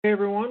Hey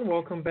everyone,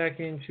 welcome back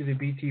into the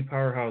BT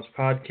Powerhouse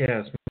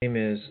podcast. My name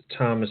is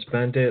Thomas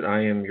Bendit.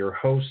 I am your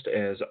host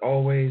as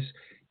always.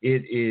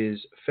 It is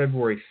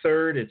February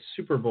 3rd. It's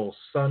Super Bowl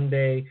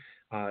Sunday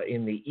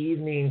in the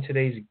evening.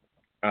 Today's,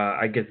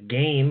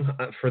 game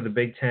for the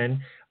Big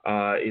Ten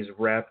is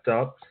wrapped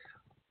up.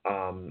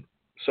 Um,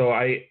 so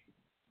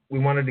we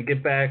wanted to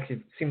get back.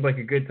 It seemed like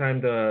a good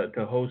time to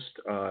host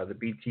the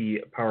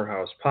BT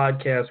Powerhouse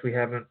podcast. We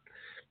haven't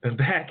been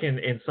back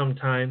in some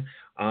time,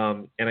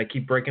 and I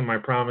keep breaking my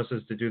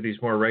promises to do these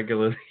more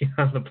regularly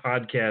on the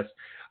podcast.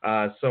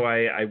 So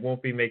I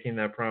won't be making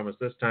that promise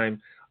this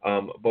time.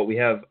 But we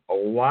have a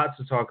lot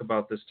to talk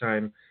about this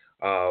time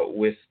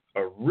with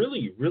a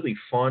really, really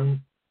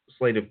fun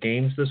slate of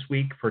games this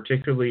week,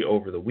 particularly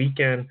over the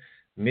weekend.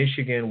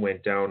 Michigan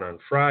went down on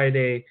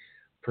Friday.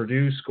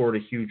 Purdue scored a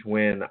huge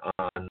win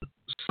on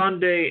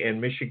Sunday,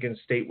 and Michigan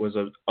State was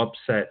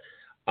upset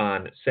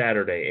on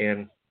Saturday.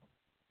 And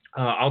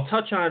I'll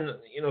touch on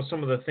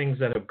some of the things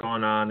that have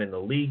gone on in the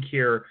league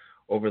here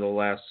over the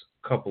last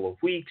couple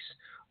of weeks,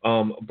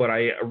 but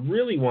I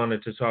really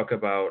wanted to talk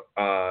about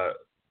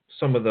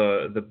some of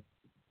the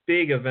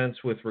big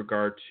events with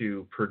regard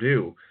to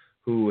Purdue,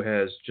 who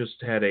has just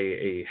had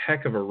a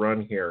heck of a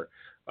run here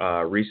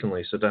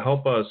recently. So to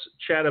help us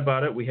chat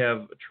about it, we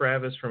have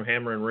Travis from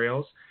Hammer and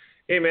Rails.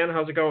 Hey man,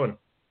 how's it going?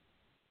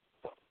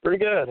 Pretty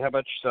good. How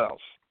about yourself?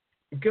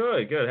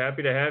 Good.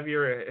 Happy to have you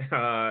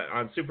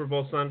on Super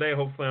Bowl Sunday.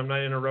 Hopefully I'm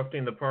not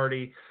interrupting the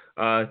party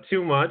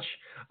too much,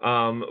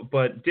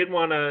 but did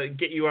want to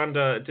get you on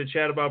to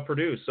chat about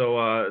Purdue.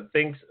 So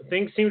things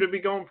seem to be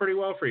going pretty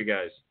well for you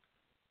guys.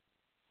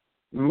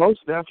 Most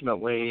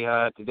definitely.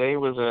 Today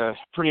was a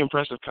pretty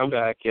impressive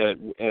comeback at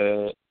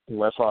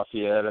West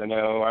Lafayette. I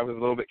know I was a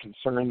little bit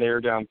concerned they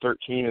were down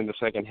 13 in the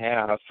second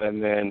half,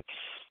 and then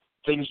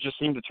things just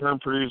seemed to turn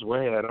Purdue's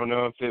way. I don't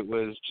know if it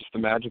was just the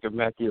magic of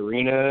Mackey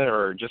Arena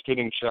or just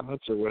hitting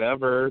shots or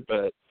whatever,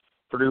 but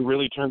Purdue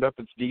really turned up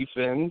its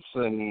defense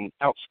and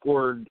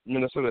outscored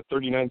Minnesota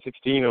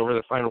 39-16 over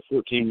the final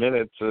 14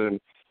 minutes, and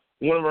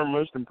one of our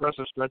most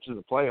impressive stretches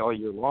of play all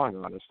year long,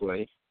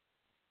 honestly.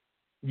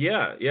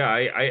 Yeah.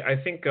 I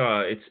think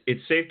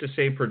it's safe to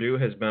say Purdue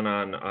has been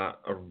on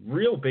a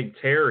real big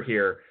tear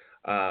here.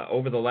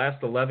 Over the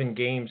last 11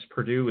 games,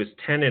 Purdue is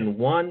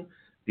 10-1.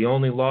 The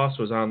only loss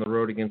was on the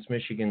road against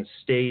Michigan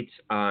State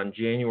on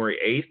January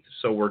 8th,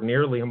 so we're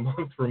nearly a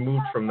month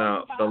removed from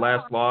the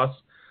last loss.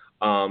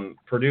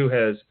 Purdue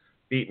has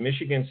beat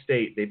Michigan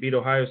State. They beat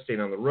Ohio State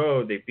on the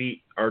road. They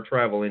beat our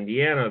rival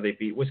Indiana. They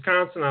beat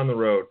Wisconsin on the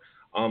road.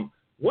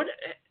 What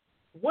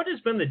has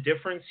been the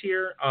difference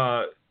here?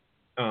 I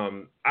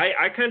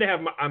kind of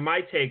have my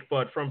take,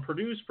 but from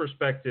Purdue's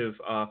perspective,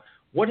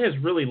 what has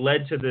really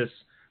led to this?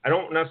 I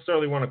don't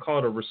necessarily want to call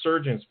it a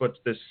resurgence, but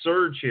this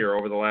surge here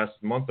over the last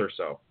month or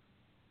so.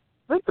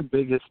 I think the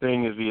biggest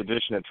thing is the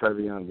addition of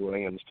Trevion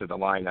Williams to the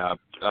lineup.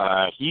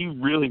 He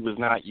really was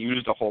not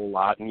used a whole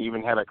lot and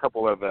even had a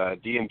couple of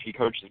DNP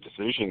coaches'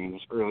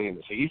 decisions early in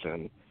the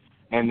season.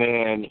 And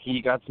then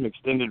he got some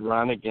extended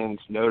run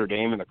against Notre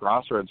Dame in the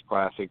Crossroads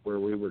Classic where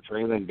we were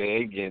trailing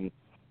big, and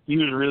he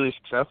was really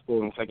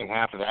successful in the second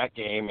half of that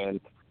game,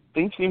 and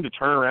things seemed to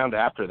turn around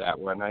after that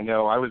one. I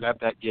know I was at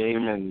that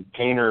game, and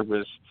Painter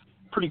was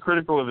pretty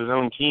critical of his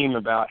own team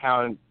about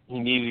how he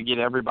needed to get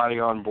everybody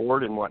on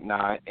board and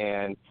whatnot,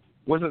 and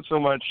wasn't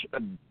so much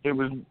it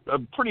was a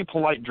pretty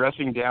polite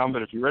dressing down,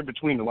 but if you read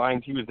between the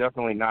lines, he was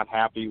definitely not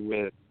happy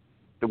with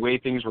the way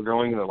things were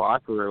going in the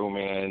locker room,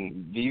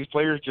 and these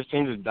players just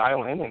seemed to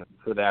dial in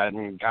for that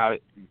and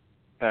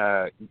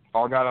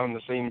all got on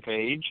the same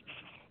page.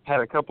 Had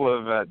a couple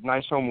of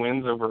nice home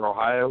wins over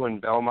Ohio and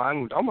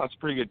Belmont. Belmont's a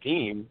pretty good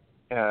team,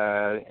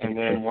 and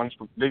then once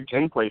Big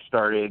Ten play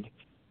started,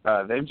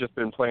 they've just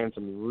been playing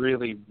some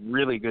really,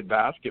 really good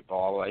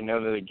basketball. I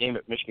know that the game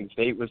at Michigan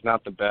State was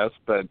not the best,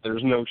 but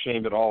there's no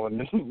shame at all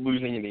in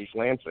losing in East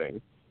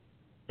Lansing.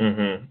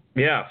 Mm-hmm.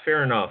 Yeah,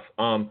 fair enough.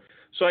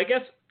 So I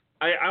guess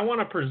I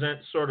want to present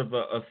sort of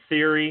a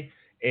theory,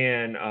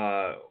 and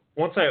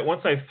once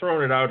I've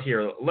thrown it out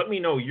here, let me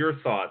know your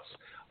thoughts.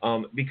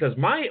 Because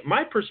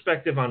my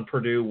perspective on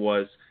Purdue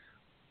was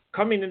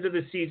coming into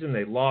the season,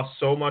 they lost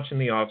so much in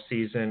the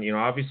offseason.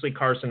 Obviously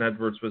Carson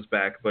Edwards was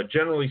back, but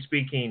generally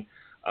speaking,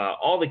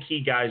 all the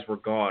key guys were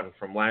gone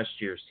from last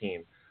year's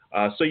team.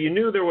 So you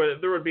knew there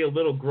would be a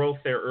little growth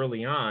there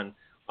early on.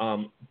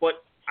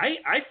 But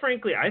I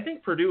frankly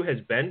think Purdue has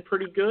been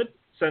pretty good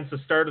since the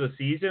start of the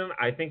season.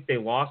 I think they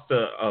lost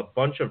a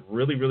bunch of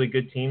really, really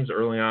good teams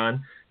early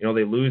on.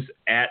 They lose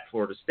at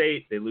Florida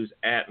State. They lose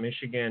at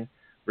Michigan,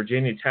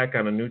 Virginia Tech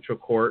on a neutral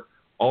court.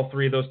 All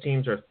three of those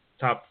teams are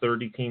top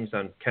 30 teams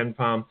on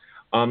KenPom.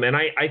 And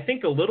I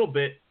think a little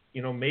bit,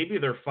 maybe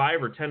they're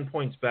 5 or 10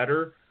 points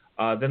better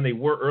than they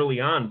were early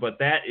on, but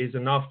that is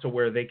enough to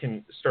where they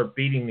can start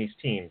beating these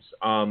teams.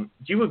 Do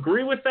you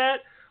agree with that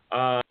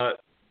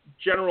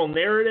general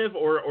narrative,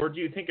 or do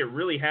you think it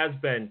really has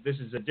been this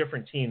is a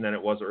different team than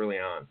it was early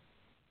on?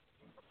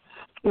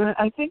 Well,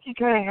 I think you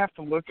kind of have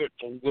to look at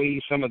the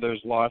way some of those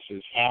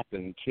losses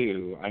happened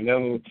too. I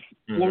know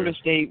Florida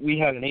State, we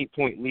had an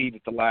 8-point lead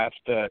at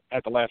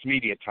the last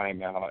media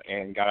timeout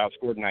and got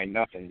outscored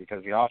 9-0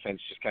 because the offense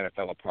just kind of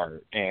fell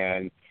apart.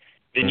 And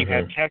then you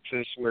had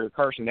Texas, where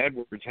Carson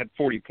Edwards had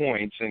 40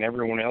 points and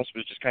everyone else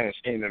was just kind of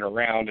standing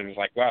around and was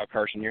like, "Wow,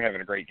 Carson, you're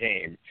having a great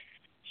game."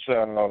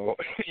 So,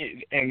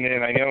 and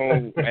then I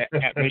know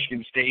at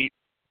Michigan State,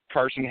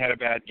 Carson had a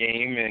bad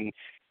game, and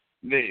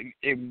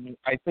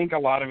I think a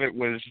lot of it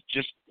was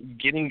just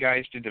getting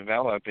guys to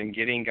develop and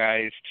getting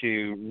guys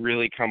to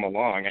really come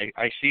along.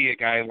 I see a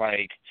guy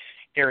like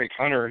Eric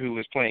Hunter who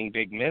was playing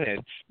big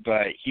minutes,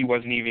 but he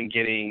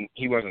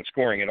wasn't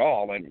scoring at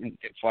all. And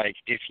it's like,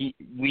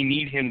 we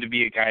need him to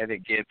be a guy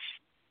that gets,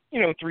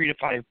 3 to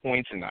 5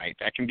 points a night.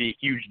 That can be a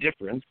huge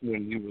difference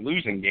when we were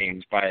losing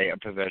games by a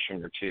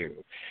possession or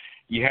two.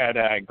 You had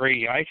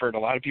Grady Eifert. A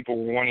lot of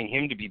people were wanting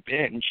him to be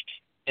benched,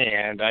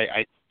 and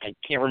I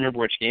can't remember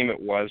which game it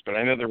was, but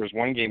I know there was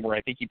one game where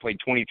I think he played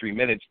 23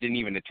 minutes, didn't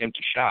even attempt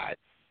a shot.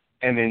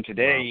 And then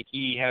today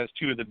he has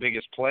 2 of the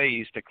biggest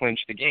plays to clinch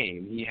the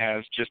game. He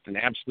has just an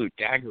absolute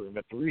dagger of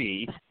a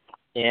 3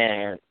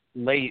 and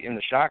late in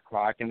the shot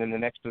clock, and then the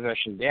next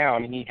possession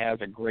down, he has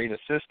a great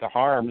assist to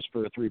Harms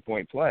for a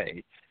 3-point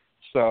play.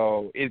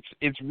 So it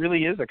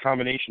really is a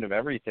combination of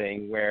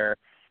everything where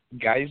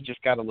guys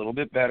just got a little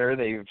bit better.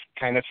 They've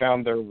kind of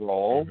found their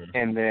role,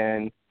 and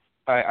then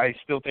I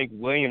still think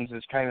Williams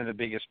is kind of the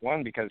biggest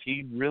one because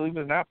he really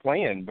was not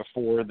playing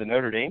before the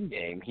Notre Dame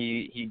game.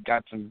 He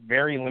got some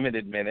very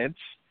limited minutes,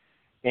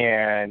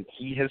 and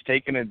he has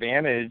taken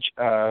advantage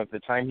of the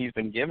time he's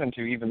been given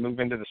to even move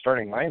into the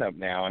starting lineup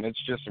now, and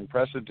it's just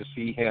impressive to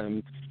see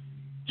him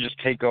just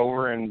take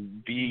over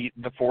and be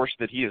the force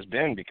that he has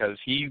been because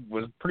he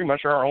was pretty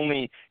much our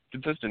only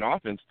consistent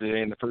offense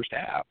today in the first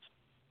half.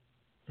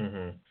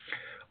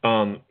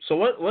 So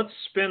let's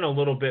spin a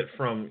little bit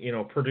from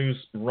Purdue's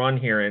run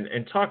here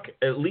and talk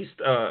at least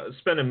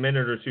spend a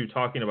minute or two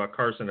talking about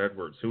Carson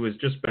Edwards, who has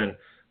just been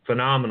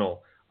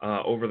phenomenal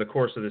over the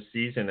course of the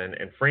season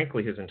and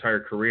frankly his entire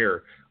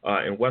career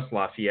in West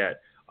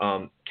Lafayette.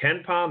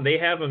 KenPom, they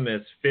have him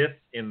as 5th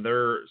in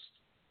their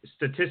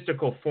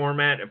statistical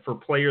format for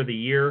Player of the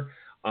Year.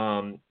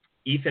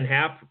 Ethan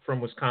Happ from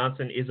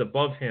Wisconsin is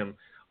above him,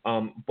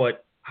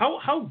 but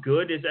how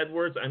good is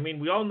Edwards? I mean,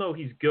 we all know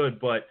he's good,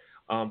 but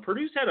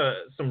Purdue's had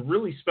some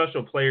really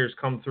special players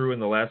come through in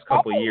the last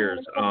couple of years.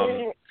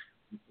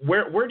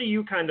 Where do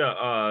you kind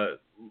of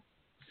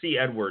see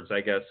Edwards,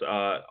 I guess,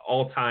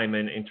 all time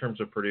in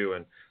terms of Purdue,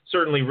 and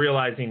certainly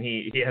realizing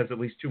he has at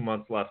least 2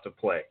 months left to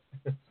play?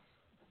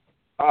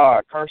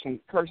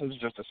 Carson's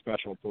just a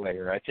special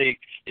player. I think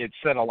it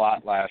said a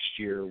lot last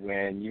year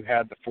when you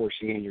had the 4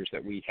 seniors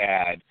that we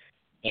had,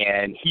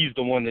 and he's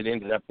the one that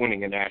ended up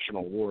winning a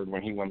national award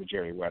when he won the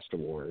Jerry West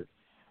Award.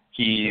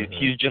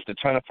 He's just a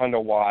ton of fun to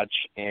watch,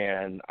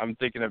 and I'm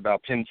thinking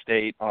about Penn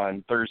State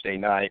on Thursday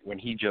night when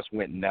he just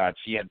went nuts.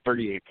 He had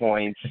 38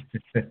 points,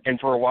 and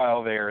for a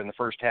while there in the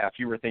first half,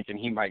 you were thinking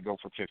he might go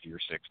for 50 or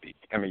 60.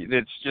 I mean,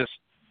 it's just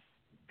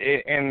 –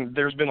 and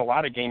there's been a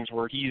lot of games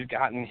where he's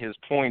gotten his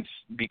points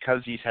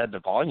because he's had the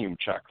volume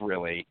chuck,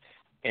 really,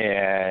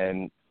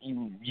 and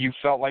you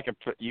felt like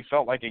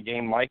a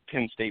game like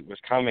Penn State was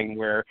coming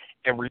where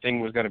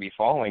everything was going to be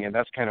falling, and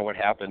that's kind of what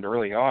happened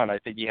early on. I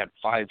think he had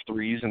 5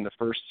 threes in the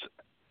first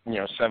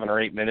 7 or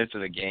 8 minutes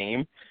of the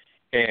game,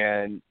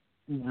 and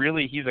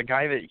really he's a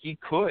guy that he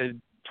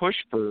could push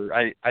for.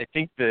 I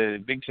think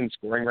the Big Ten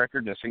scoring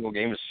record in a single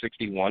game is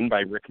 61 by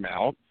Rick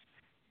Mount,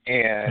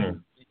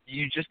 and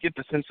you just get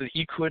the sense that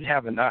he could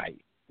have a night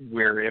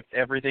where if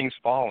everything's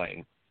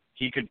falling,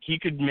 he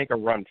could make a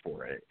run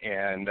for it.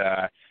 And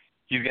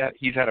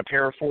he's had a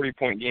pair of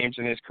 40-point games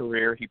in his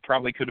career. He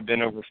probably could have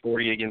been over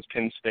 40 against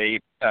Penn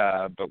State,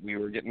 but we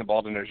were getting the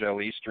ball to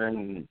Nigel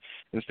Eastern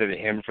instead of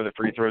him for the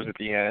free throws at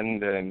the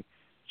end. And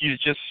he's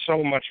just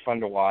so much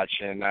fun to watch.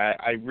 And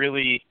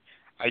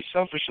I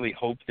selfishly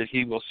hope that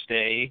he will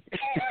stay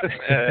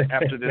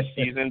after this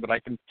season, but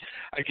I can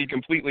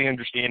completely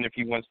understand if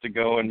he wants to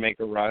go and make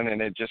a run,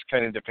 and it just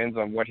kind of depends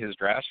on what his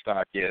draft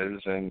stock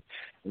is and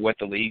what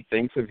the league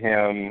thinks of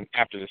him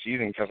after the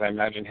season, because I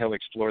imagine he'll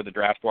explore the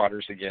draft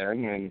waters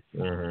again,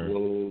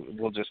 and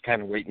we'll just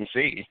kind of wait and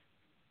see.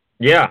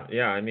 Yeah.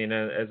 I mean,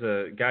 as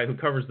a guy who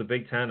covers the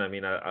Big Ten, I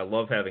mean, I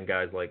love having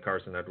guys like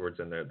Carson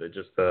Edwards in there. They're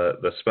just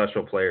the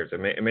special players.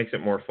 It makes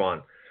it more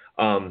fun.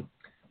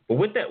 But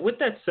with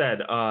that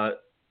said,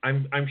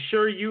 I'm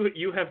sure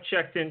you have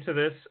checked into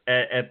this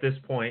at this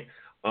point,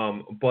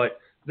 but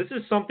this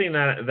is something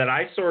that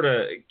I sort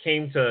of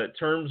came to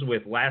terms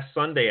with last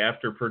Sunday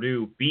after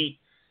Purdue beat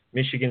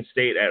Michigan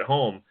State at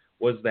home,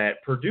 was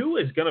that Purdue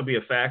is going to be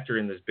a factor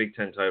in this Big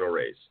Ten title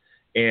race.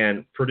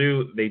 And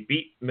Purdue, they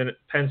beat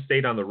Penn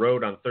State on the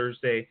road on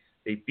Thursday.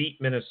 They beat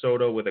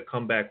Minnesota with a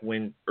comeback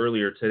win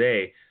earlier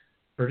today.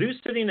 Purdue's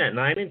sitting at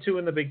 9-2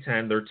 in the Big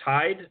Ten. They're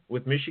tied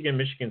with Michigan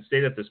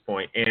State at this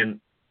point. And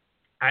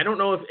I don't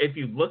know if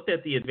you've looked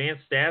at the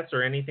advanced stats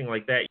or anything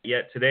like that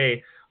yet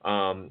today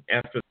after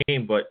the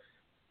game, but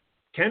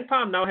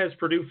KenPom now has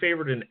Purdue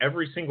favored in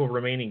every single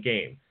remaining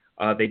game.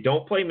 They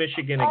don't play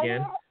Michigan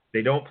again.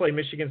 They don't play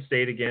Michigan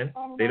State again.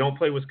 They don't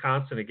play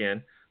Wisconsin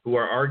again, who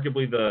are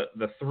arguably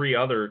the three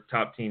other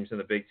top teams in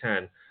the Big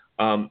Ten.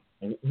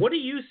 What do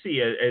you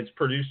see as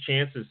Purdue's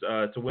chances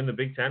to win the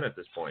Big Ten at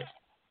this point?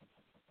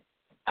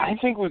 I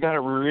think we've got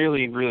a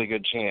really, really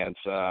good chance.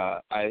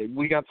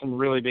 We got some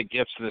really big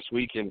gifts this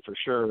weekend for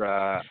sure.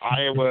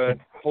 Iowa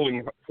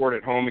holding court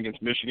at home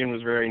against Michigan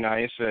was very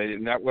nice,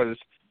 and that was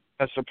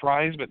a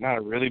surprise, but not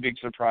a really big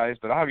surprise.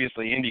 But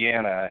obviously,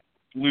 Indiana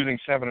losing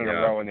 7 in a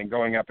row and then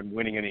going up and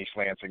winning in East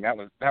Lansing, that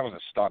was a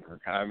stunner.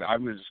 I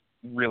was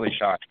really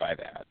shocked by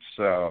that.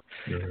 So,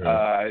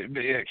 a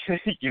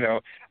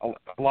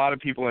lot of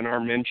people in our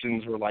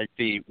mentions were like,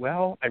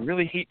 I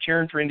really hate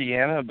cheering for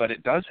Indiana, but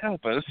it does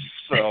help us.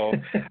 So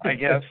I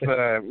guess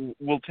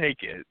we'll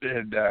take it.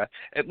 And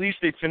at least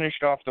they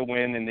finished off the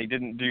win and they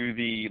didn't do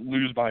the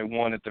lose by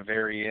 1 at the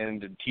very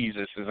end and tease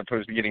us as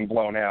opposed to getting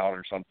blown out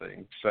or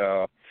something.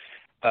 So,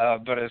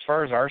 but as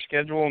far as our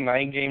schedule,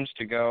 9 games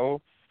to go,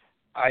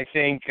 I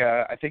think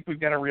we've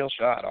got a real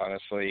shot,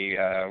 honestly.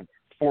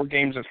 4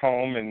 games at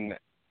home, and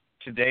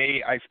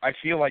today I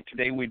feel like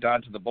today we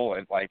dodged the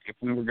bullet. Like if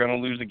we were going to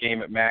lose a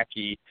game at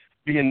Mackey,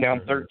 being down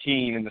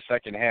 13 in the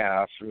second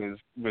half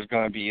was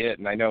going to be it.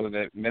 And I know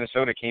that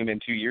Minnesota came in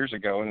 2 years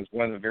ago and is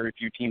one of the very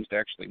few teams to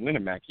actually win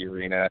a Mackey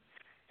Arena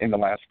in the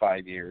last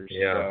 5 years.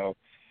 Yeah. So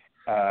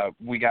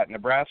we got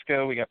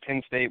Nebraska, we got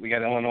Penn State, we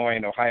got Illinois,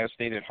 and Ohio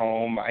State at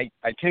home. I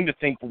tend to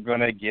think we're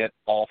going to get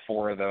all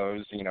 4 of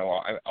those.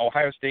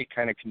 Ohio State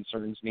kind of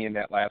concerns me in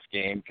that last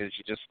game because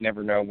you just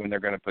never know when they're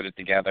going to put it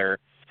together.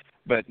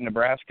 But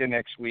Nebraska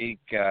next week,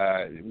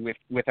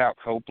 without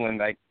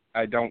Copeland,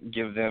 I don't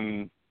give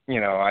them,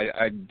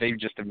 they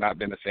just have not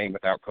been the same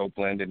without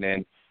Copeland. And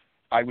then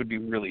I would be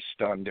really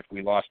stunned if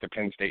we lost to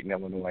Penn State and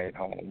Illinois at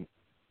home.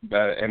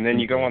 And then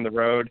you go on the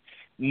road.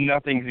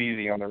 Nothing's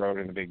easy on the road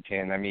in the Big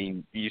Ten. I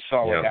mean, you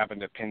saw what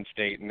happened at Penn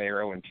State, and they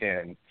were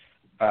 0-10.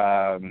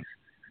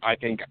 I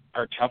think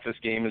our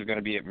toughest game is going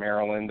to be at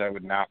Maryland. I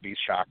would not be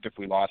shocked if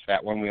we lost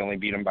that one. We only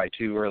beat them by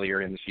 2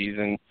 earlier in the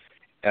season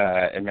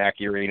at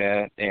Mackey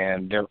Arena,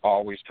 and they're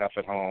always tough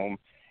at home.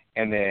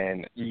 And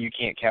then you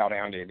can't cow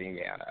down to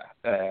Indiana.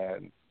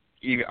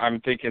 I'm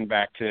thinking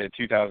back to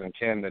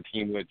 2010, the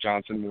team with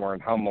Johnson, Moore,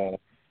 and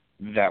Hummel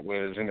that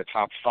was in the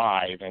top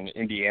 5, and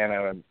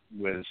Indiana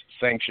was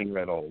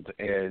sanction-riddled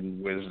and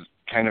was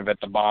kind of at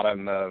the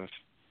bottom of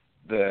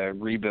the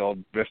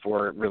rebuild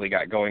before it really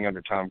got going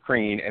under Tom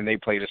Crean, and they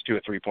played us to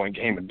a 3-point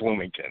game in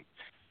Bloomington.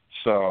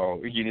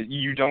 So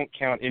you don't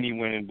count any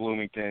win in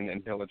Bloomington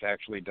until it's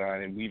actually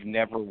done, and we've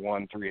never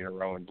won 3 in a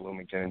row in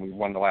Bloomington, and we've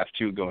won the last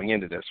 2 going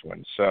into this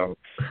one. So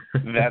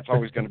that's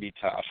always going to be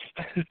tough.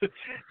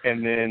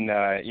 And then,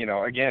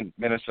 again,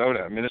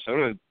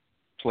 Minnesota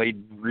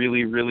played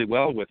really, really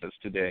well with us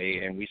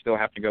today, and we still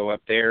have to go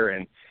up there,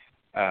 and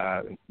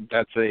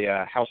that's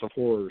a house of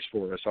horrors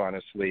for us,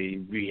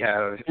 honestly. We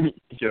have,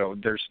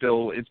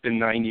 it's been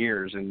 9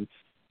 years, and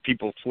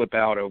people flip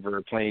out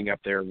over playing up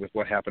there with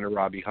what happened to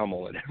Robbie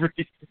Hummel and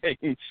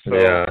everything.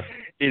 So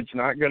it's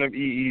not going to be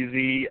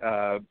easy,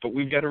 but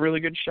we've got a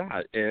really good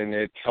shot, and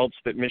it helps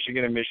that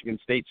Michigan and Michigan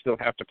State still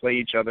have to play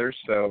each other,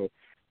 so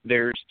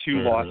there's 2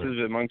 losses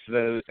amongst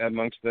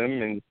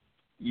them, and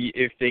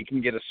if they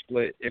can get a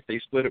split, if they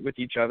split it with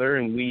each other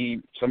and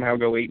we somehow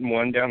go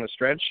 8-1 down the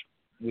stretch,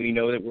 we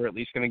know that we're at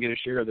least going to get a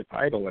share of the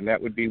title, and that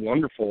would be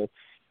wonderful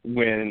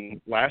when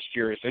last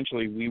year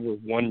essentially we were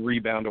 1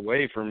 rebound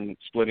away from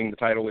splitting the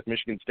title with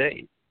Michigan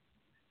State.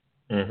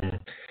 Mm-hmm.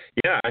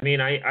 Yeah, I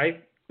mean, I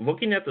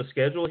looking at the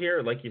schedule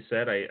here, like you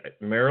said,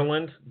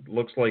 Maryland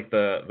looks like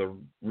the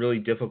really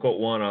difficult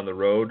one on the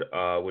road,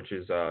 which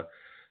is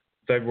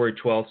February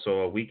 12th,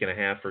 so a week and a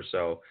half or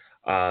so.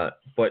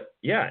 But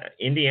yeah,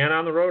 Indiana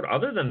on the road.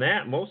 Other than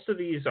that, most of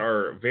these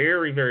are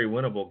very, very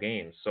winnable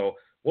games. So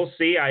we'll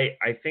see.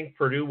 I think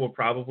Purdue will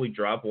probably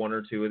drop 1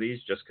 or 2 of these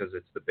just because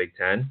it's the Big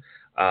Ten.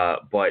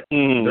 But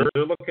they're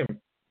looking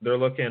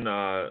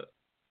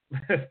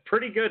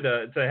pretty good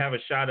to have a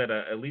shot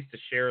at least a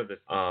share of this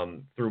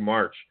through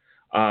March.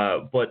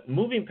 But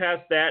moving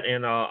past that,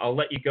 and I'll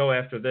let you go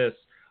after this.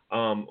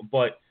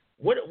 But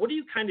what do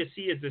you kind of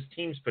see as this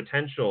team's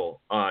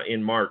potential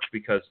in March?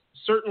 Because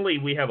certainly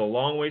we have a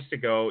long ways to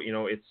go.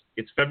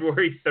 It's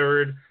February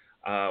 3rd.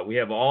 We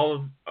have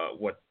all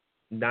of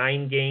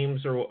 9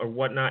 games or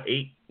whatnot,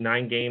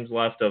 8-9 games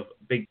left of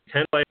Big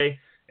Ten play,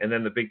 and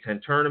then the Big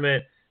Ten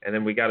tournament, and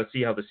then we got to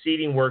see how the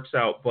seeding works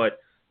out. But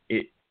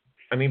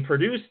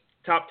Purdue's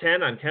top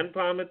 10 on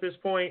KenPom at this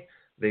point.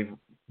 They've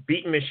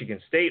beaten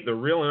Michigan State. They're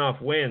reeling off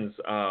wins.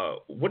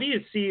 What do you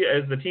see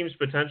as the team's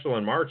potential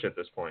in March at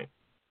this point?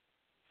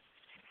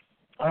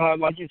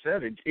 Like you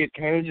said, it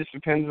kind of just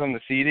depends on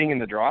the seeding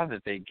and the draw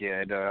that they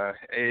get.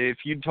 If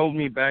you'd told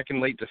me back in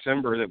late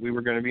December that we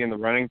were going to be in the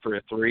running for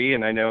a 3,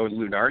 and I know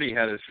Lunardi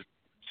had us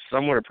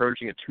somewhat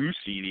approaching a 2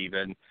 seed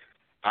even,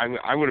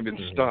 I would have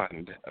been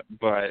stunned.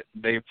 But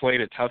they've played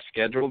a tough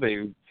schedule.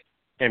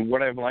 And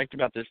what I've liked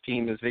about this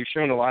team is they've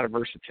shown a lot of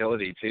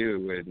versatility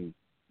too. And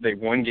They've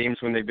won games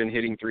when they've been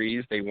hitting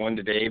threes. They won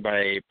today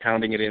by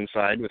pounding it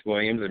inside with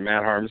Williams, and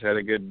Matt Harms had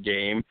a good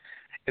game.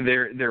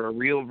 They're a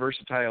real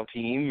versatile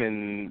team,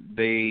 and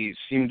they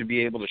seem to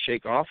be able to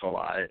shake off a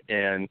lot.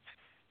 And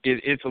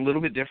it's a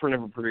little bit different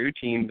of a Purdue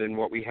team than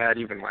what we had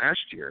even last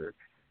year.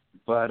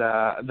 But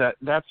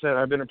that said,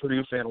 I've been a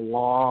Purdue fan a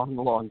long,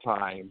 long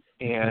time,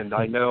 and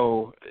I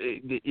know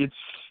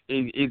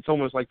it's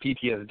almost like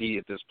PTSD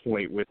at this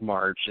point with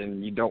March,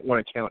 and you don't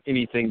want to count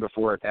anything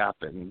before it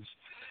happens.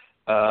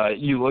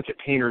 You look at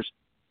Painter's,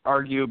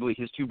 arguably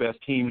his two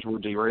best teams were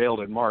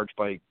derailed in March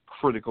by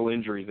critical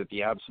injuries at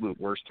the absolute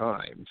worst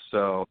time.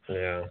 So,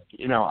 yeah.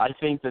 I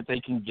think that they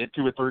can get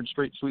to a third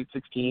straight Sweet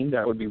 16.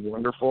 That would be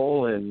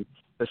wonderful, and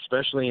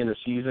especially in a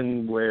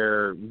season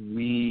where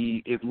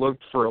it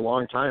looked for a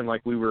long time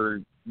like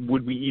would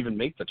we even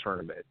make the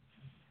tournament?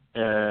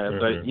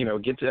 But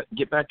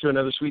get back to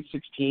another Sweet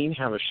 16,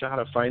 have a shot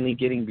of finally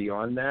getting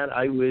beyond that.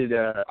 I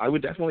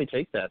would definitely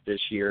take that this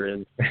year,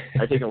 and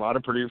I think a lot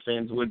of Purdue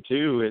fans would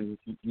too. And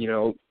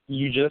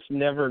you just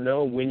never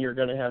know when you're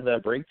going to have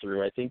that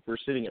breakthrough. I think we're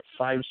sitting at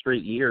 5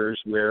 straight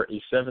years where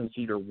a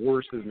 7-seed or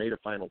worse has made a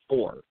Final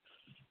Four.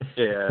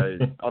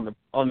 On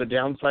the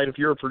downside, if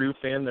you're a Purdue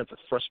fan, that's a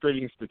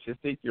frustrating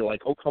statistic. You're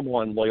like, oh, come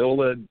on,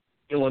 Loyola,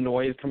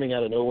 Illinois is coming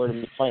out of nowhere to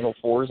the Final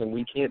Fours, and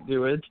we can't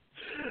do it.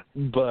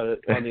 But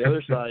on the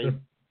other side,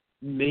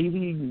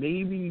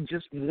 maybe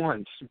just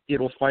once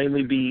it'll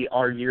finally be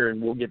our year,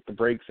 and we'll get the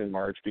breaks in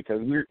March, because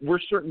we're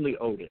certainly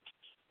owed it.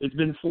 It's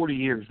been 40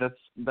 years.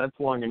 That's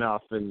long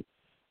enough, and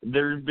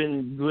there's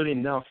been good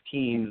enough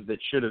teams that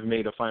should have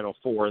made a Final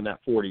Four in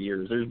that 40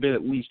 years. There's been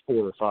at least 4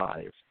 or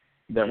 5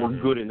 that were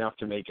good enough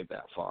to make it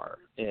that far.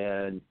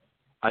 And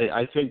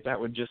I think that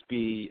would just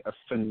be a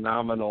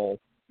phenomenal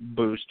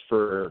boost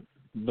for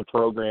the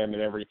program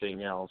and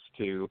everything else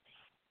to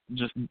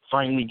just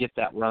finally get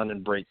that run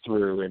and break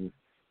through. And,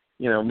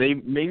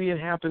 maybe it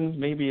happens,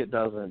 maybe it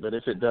doesn't. But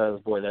if it does,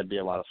 boy, that'd be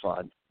a lot of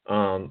fun.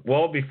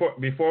 Well,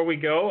 before we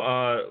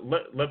go,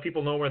 let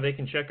people know where they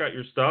can check out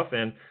your stuff.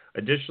 And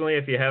additionally,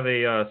 if you have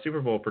a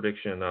Super Bowl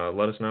prediction,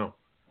 let us know.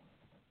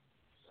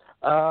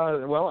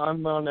 Well,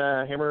 I'm on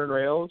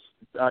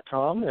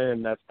hammerandrails.com,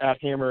 and that's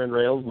at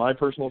hammerandrails. My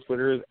personal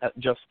Twitter is at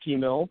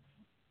justtmill.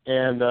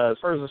 And as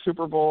far as the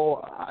Super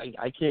Bowl,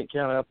 I can't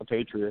count out the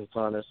Patriots,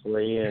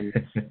 honestly. And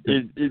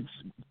it's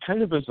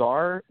kind of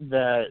bizarre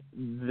that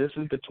this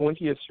is the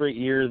 20th straight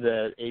year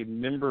that a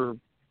member,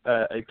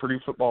 a Purdue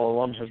football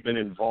alum, has been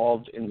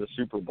involved in the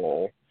Super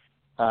Bowl.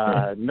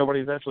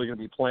 Nobody's actually going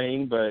to be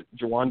playing, but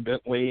Jawan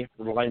Bentley,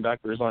 the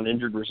linebacker, is on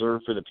injured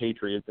reserve for the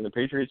Patriots, and the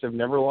Patriots have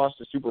never lost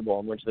a Super Bowl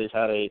in which they've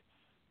had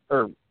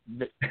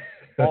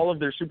all of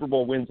their Super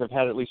Bowl wins have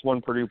had at least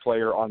one Purdue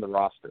player on the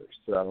roster.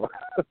 So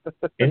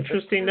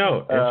interesting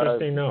note.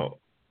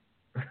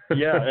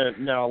 Yeah,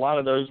 now a lot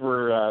of those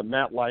were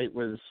Matt Light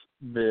was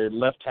the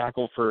left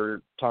tackle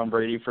for Tom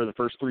Brady for the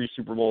first 3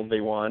 Super Bowls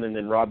they won, and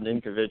then Rob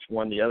Ninkovich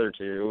won the other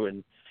 2,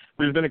 and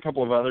there's been a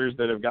couple of others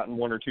that have gotten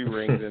 1 or 2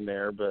 rings in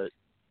there, but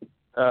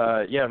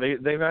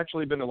they've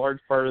actually been a large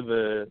part of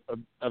the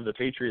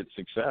Patriots'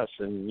 success.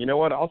 And you know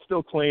what? I'll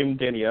still claim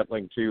Danny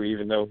Etling too,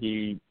 even though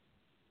he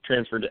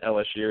transferred to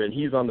LSU and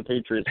he's on the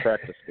Patriots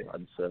practice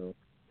squad. So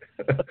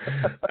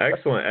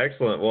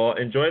excellent. Well,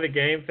 enjoy the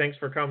game. Thanks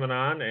for coming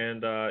on,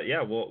 and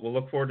we'll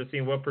look forward to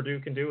seeing what Purdue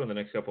can do in the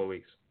next couple of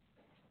weeks.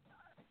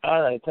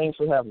 All right, thanks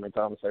for having me,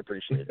 Thomas. I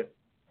appreciate it.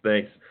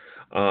 Thanks.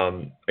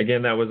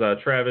 Again, that was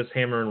Travis,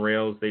 Hammer and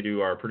Rails. They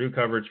do our Purdue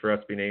coverage for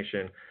SB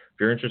Nation. If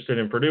you're interested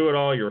in Purdue at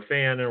all, you're a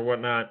fan or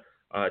whatnot,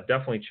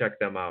 definitely check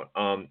them out.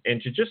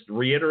 And to just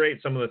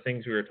reiterate some of the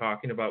things we were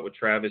talking about with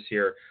Travis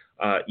here,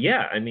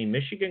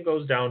 Michigan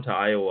goes down to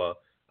Iowa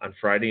on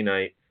Friday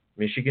night.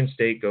 Michigan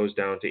State goes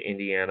down to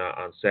Indiana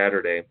on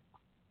Saturday.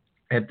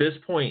 At this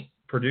point,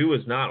 Purdue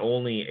is not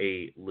only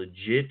a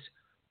legit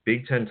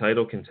Big Ten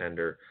title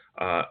contender.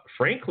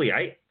 Frankly,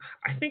 I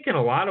think in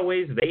a lot of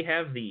ways they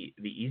have the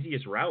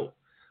easiest route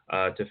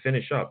to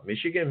finish up.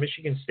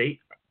 Michigan State,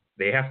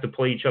 they have to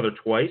play each other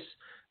twice,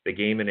 the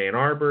game in Ann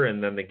Arbor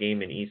and then the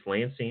game in East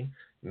Lansing.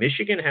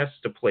 Michigan has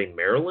to play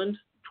Maryland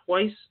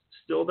twice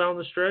still down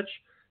the stretch.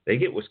 They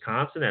get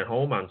Wisconsin at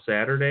home on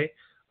Saturday.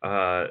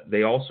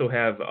 They also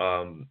have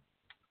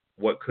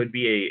what could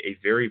be a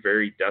very,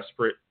 very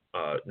desperate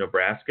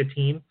Nebraska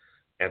team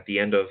at the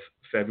end of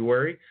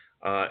February.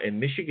 And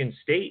Michigan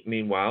State,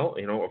 meanwhile,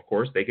 of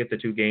course, they get the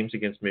 2 games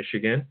against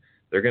Michigan.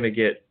 They're going to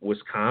get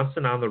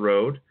Wisconsin on the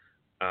road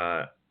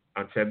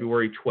on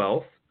February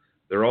 12th.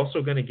 They're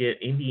also going to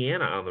get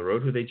Indiana on the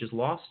road, who they just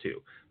lost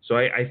to. So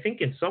I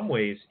think in some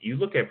ways you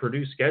look at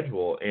Purdue's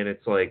schedule and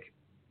it's like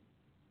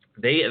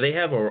they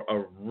have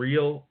a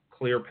real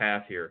clear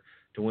path here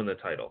to win the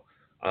title.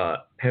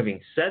 Having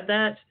said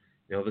that,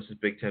 this is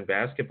Big Ten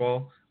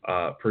basketball.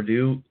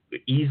 Purdue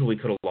easily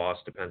could have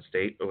lost to Penn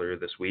State earlier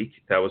this week.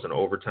 That was an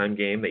overtime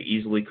game. They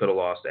easily could have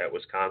lost at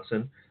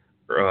Wisconsin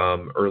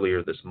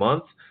earlier this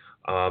month.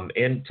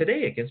 And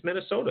today against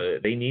Minnesota,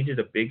 they needed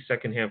a big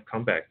second half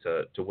comeback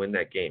to win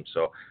that game.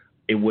 So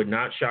it would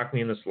not shock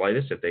me in the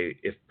slightest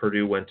if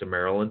Purdue went to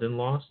Maryland and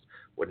lost.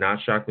 Would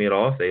not shock me at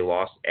all if they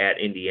lost at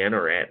Indiana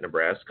or at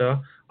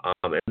Nebraska.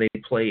 And they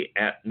play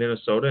at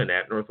Minnesota and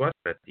at Northwestern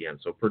at the end.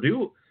 So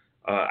Purdue,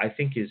 I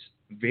think, is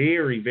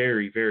very,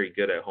 very, very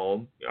good at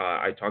home.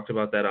 I talked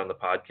about that on the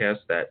podcast,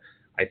 that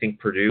I think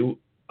Purdue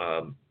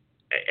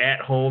at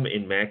home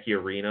in Mackey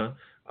Arena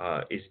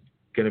is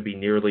going to be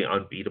nearly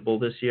unbeatable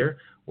this year,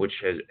 which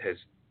has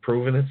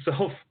proven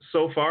itself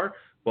so far.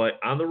 But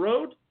on the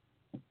road,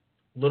 a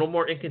little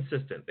more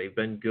inconsistent. They've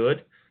been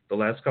good the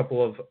last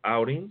couple of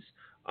outings.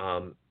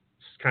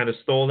 Kind of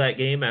stole that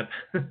game at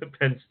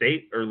Penn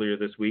State earlier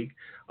this week.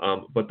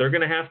 But they're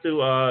going to have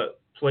to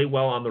play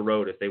well on the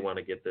road if they want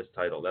to get this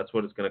title. That's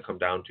what it's going to come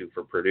down to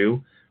for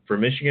Purdue. For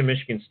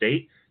Michigan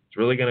State, it's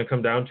really going to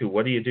come down to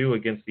what do you do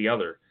against the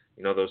other,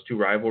 those two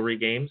rivalry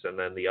games and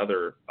then the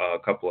other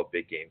couple of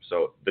big games.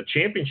 So the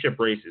championship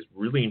race is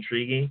really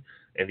intriguing.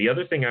 And the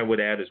other thing I would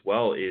add as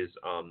well is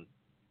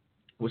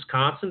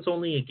Wisconsin's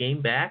only a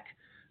game back.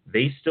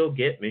 They still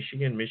get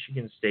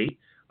Michigan State.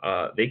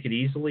 They could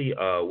easily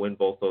win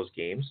both those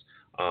games.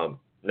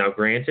 Now,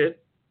 granted,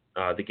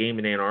 the game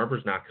in Ann Arbor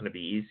is not going to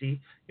be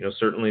easy.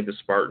 Certainly the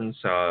Spartans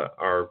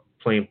are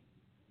playing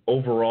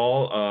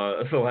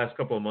overall. The last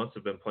couple of months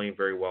have been playing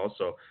very well.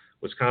 So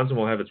Wisconsin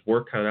will have its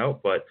work cut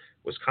out, but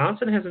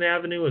Wisconsin has an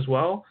avenue as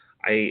well.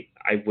 I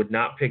would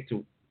not pick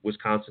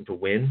Wisconsin to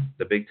win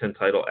the Big Ten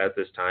title at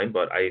this time,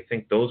 but I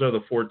think those are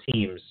the four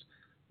teams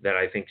that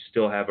I think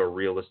still have a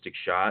realistic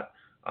shot.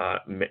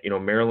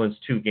 Maryland's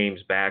 2 games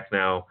back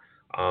now.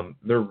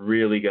 They're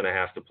really going to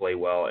have to play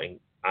well and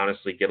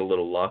honestly get a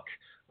little luck.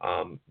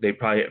 They're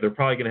probably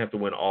going to have to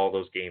win all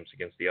those games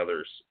against the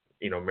others.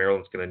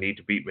 Maryland's going to need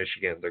to beat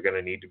Michigan. They're going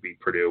to need to beat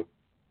Purdue.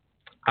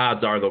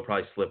 Odds are they'll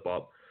probably slip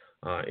up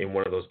in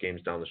one of those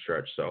games down the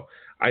stretch. So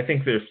I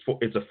think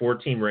it's a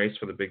 4-team race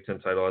for the Big Ten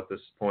title at this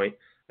point.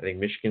 I think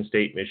Michigan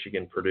State,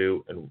 Michigan,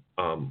 Purdue,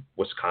 and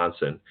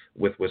Wisconsin,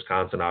 with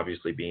Wisconsin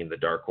obviously being the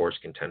dark horse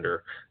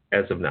contender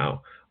as of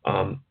now.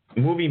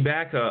 Moving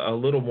back a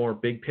little more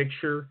big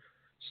picture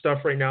stuff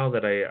right now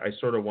that I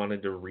sort of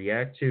wanted to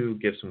react to,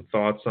 give some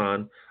thoughts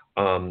on.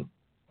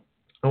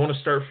 I want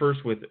to start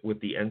first with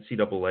the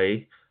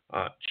NCAA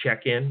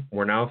check-in.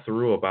 We're now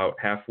through about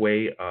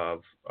halfway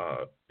of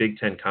Big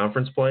Ten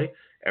conference play.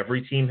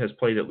 Every team has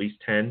played at least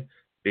 10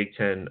 Big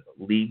Ten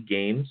league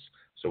games.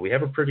 So we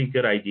have a pretty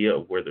good idea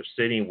of where they're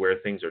sitting, where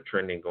things are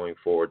trending going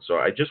forward. So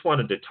I just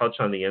wanted to touch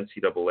on the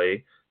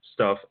NCAA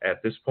stuff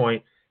at this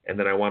point, and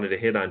then I wanted to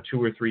hit on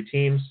 2 or 3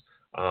 teams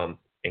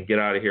and get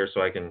out of here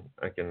so I can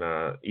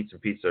eat some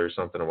pizza or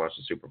something and watch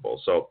the Super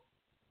Bowl. So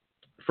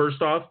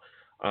first off,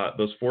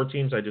 those 4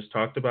 teams I just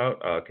talked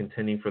about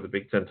contending for the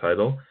Big Ten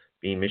title,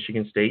 being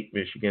Michigan State,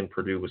 Michigan,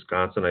 Purdue,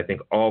 Wisconsin. I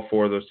think all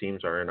 4 of those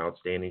teams are in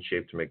outstanding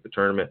shape to make the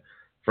tournament.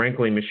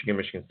 Frankly,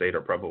 Michigan State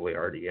are probably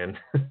already in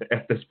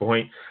at this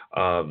point.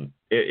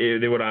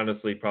 They would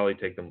honestly probably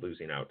take them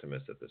losing out to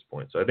miss at this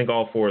point. So I think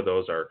all 4 of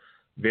those are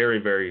very,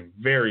 very,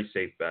 very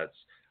safe bets.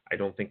 I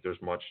don't think there's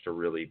much to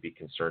really be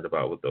concerned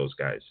about with those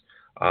guys.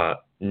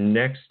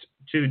 Next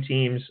 2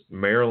 teams,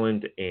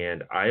 Maryland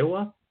and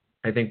Iowa.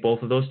 I think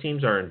both of those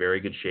teams are in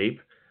very good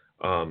shape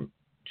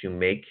to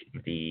make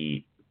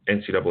the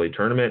NCAA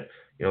tournament.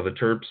 The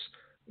Terps,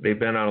 they've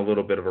been on a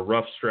little bit of a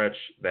rough stretch.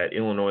 That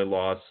Illinois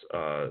loss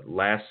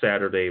last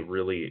Saturday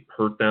really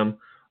hurt them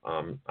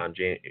on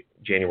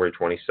January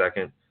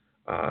 26th.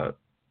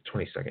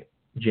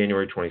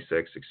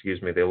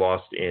 They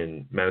lost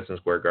in Madison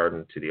Square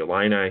Garden to the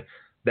Illini.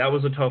 That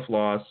was a tough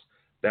loss.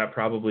 That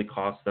probably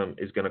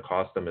is going to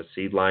cost them a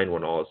seed line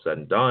when all is said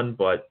and done,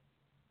 but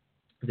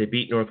they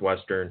beat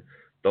Northwestern.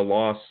 The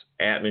loss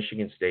at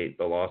Michigan State,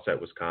 the loss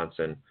at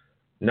Wisconsin,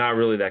 not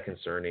really that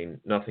concerning,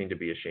 nothing to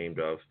be ashamed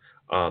of.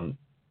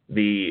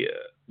 The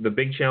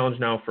big challenge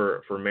now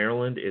for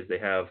Maryland is they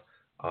have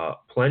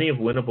plenty of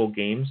winnable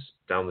games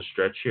down the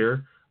stretch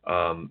here.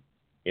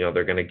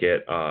 They're going to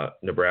get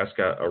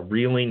Nebraska, a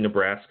reeling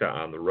Nebraska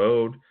on the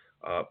road,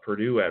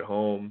 Purdue at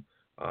home,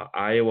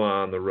 Iowa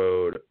on the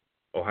road,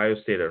 Ohio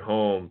State at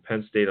home,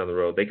 Penn State on the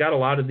road. They got a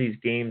lot of these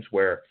games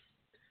where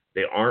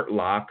they aren't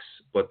locks,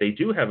 but they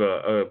do have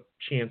a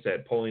chance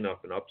at pulling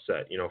up an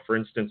upset. For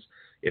instance,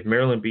 if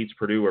Maryland beats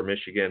Purdue or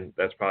Michigan,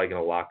 that's probably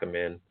going to lock them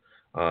in.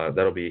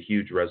 That'll be a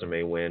huge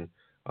resume win.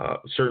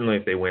 Certainly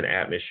if they win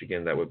at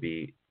Michigan, that would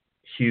be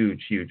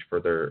huge for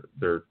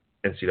their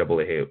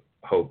NCAA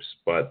hopes.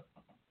 But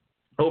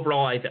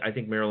overall, I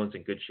think Maryland's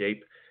in good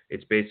shape.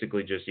 It's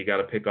basically just you got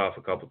to pick off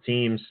a couple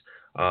teams.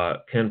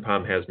 Ken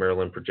Pom has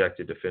Maryland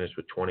projected to finish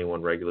with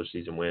 21 regular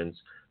season wins.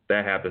 If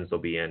that happens, they'll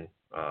be in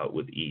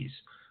with ease.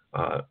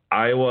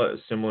 Iowa, a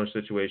similar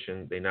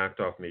situation. They knocked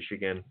off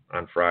Michigan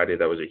on Friday.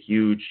 That was a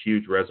huge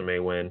resume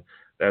win.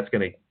 That's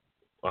going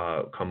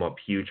to come up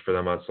huge for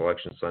them on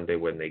Selection Sunday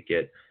when they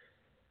get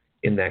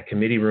in that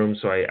committee room.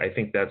 So I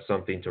think that's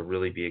something to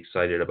really be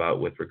excited about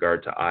with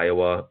regard to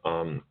Iowa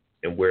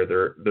and where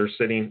they're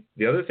sitting.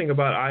 The other thing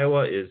about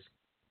Iowa is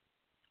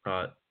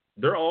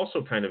they're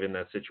also kind of in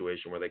that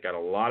situation where they got a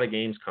lot of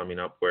games coming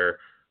up where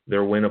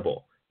they're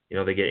winnable.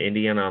 They get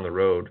Indiana on the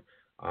road.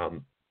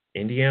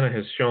 Indiana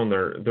has shown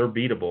they're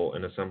beatable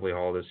in Assembly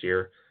Hall this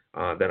year.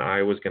 Then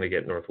Iowa's going to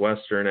get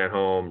Northwestern at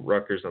home,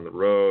 Rutgers on the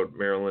road,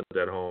 Maryland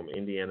at home,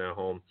 Indiana at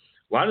home.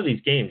 A lot of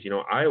these games,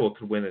 Iowa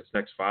could win its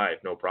next 5,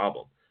 no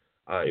problem.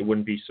 It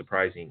wouldn't be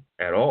surprising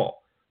at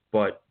all.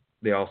 But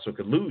they also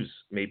could lose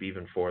maybe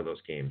even 4 of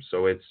those games.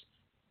 So it's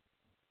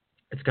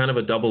kind of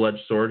a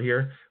double-edged sword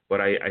here. But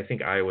I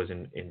think Iowa's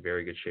in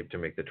very good shape to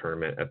make the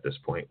tournament at this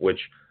point, which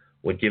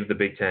would give the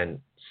Big Ten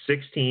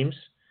 6 teams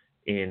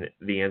in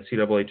the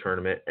NCAA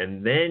tournament,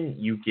 and then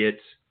you get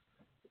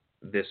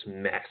this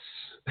mess,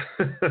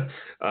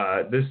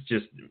 this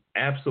just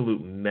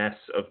absolute mess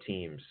of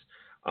teams.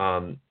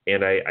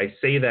 And I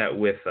say that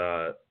with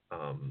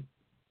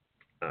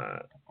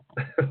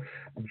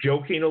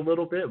joking a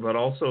little bit, but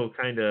also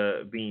kind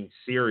of being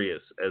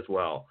serious as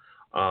well.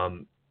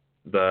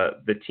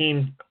 The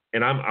team,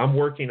 and I'm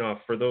working off,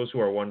 for those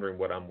who are wondering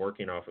what I'm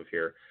working off of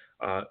here,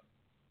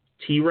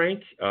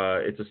 T-Rank.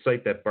 It's a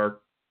site that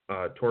Bart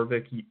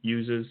Torvik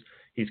uses.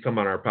 He's come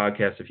on our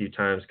podcast a few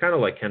times, kind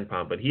of like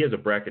KenPom, but he has a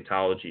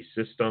bracketology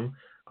system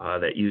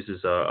that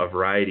uses a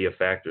variety of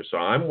factors. So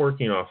I'm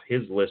working off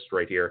his list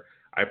right here.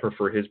 I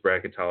prefer his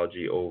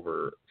bracketology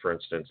over, for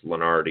instance,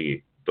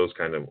 Lenardi, those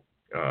kind of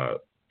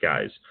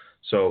guys.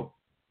 So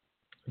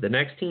the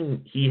next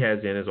team he has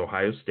in is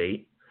Ohio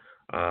State,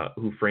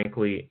 who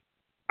frankly,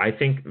 I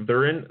think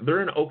they're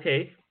in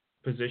okay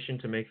position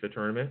to make the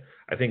tournament.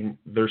 I think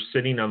they're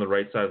sitting on the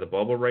right side of the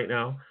bubble right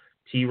now.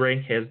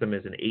 T-Rank has them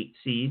as an 8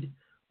 seed,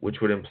 which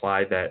would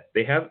imply that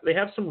they have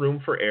some room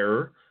for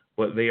error,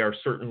 but they are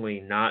certainly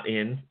not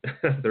in.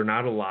 They're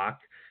not a lock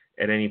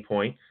at any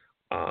point,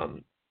 by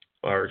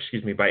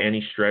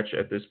any stretch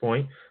at this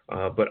point.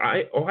 But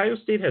Ohio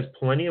State has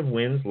plenty of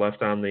wins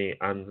left on the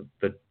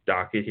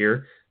docket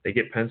here. They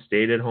get Penn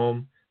State at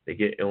home. They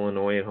get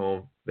Illinois at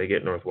home. They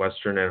get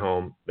Northwestern at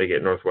home. They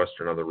get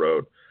Northwestern on the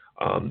road.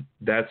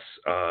 That's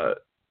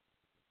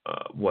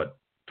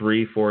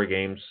 3-4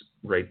 games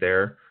right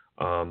there.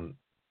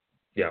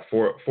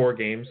 4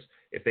 games.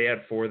 If they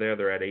add 4 there,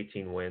 they're at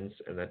 18 wins,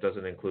 and that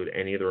doesn't include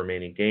any of the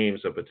remaining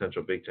games, a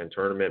potential Big Ten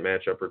tournament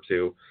matchup or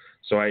 2.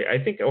 So I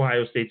think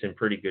Ohio State's in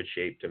pretty good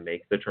shape to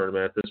make the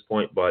tournament at this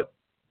point, but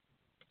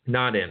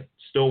not in.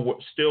 Still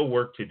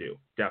work to do,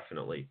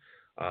 definitely.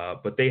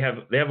 But they have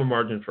a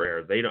margin for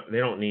error. They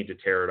don't need to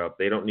tear it up.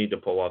 They don't need to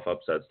pull off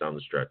upsets down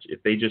the stretch.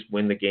 If they just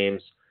win the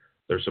games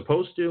they're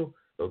supposed to,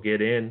 they'll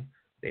get in.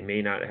 They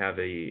may not have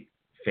a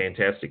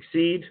fantastic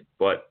seed,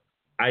 but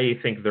I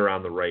think they're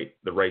on the right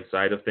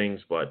side of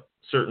things, but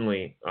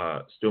certainly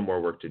still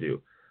more work to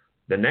do.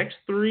 The next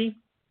 3,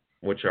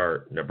 which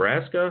are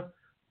Nebraska,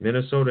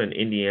 Minnesota, and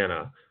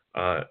Indiana,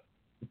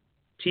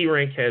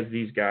 T-Rank has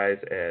these guys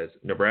as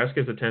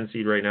Nebraska's a 10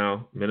 seed right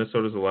now,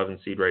 Minnesota's 11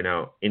 seed right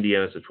now,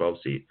 Indiana's a 12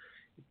 seed.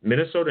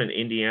 Minnesota and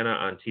Indiana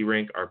on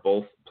T-Rank are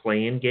both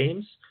play-in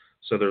games,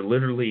 so they're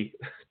literally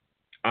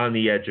on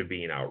the edge of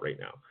being out right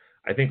now.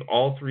 I think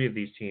all 3 of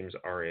these teams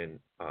are in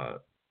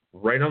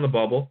right on the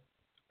bubble.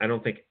 I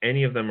don't think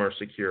any of them are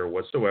secure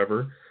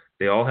whatsoever.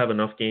 They all have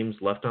enough games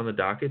left on the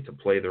docket to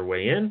play their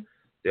way in.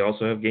 They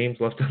also have games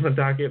left on the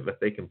docket that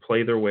they can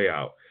play their way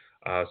out.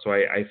 So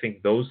I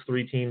think those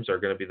 3 teams are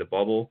going to be the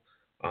bubble,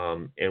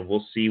 and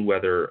we'll see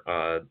whether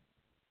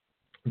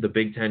the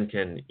Big Ten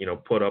can,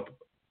 put up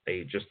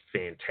a just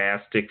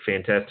fantastic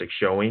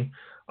showing,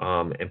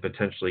 and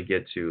potentially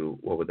get to,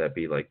 what would that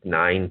be, like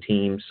 9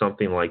 teams,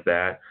 something like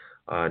that,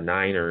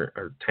 9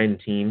 or 10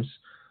 teams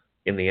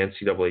in the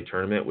NCAA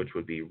tournament, which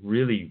would be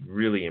really,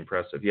 really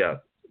impressive. Yeah,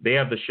 they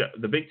have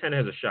the Big Ten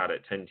has a shot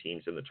at 10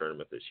 teams in the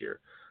tournament this year,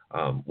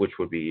 which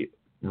would be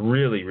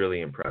really,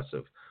 really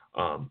impressive.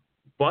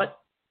 But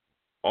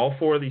all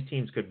 4 of these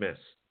teams could miss.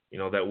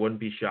 That wouldn't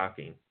be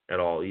shocking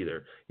at all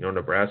either.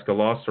 Nebraska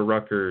lost to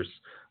Rutgers,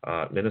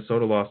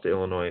 Minnesota lost to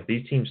Illinois. If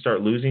these teams start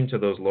losing to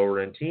those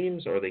lower end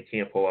teams, or they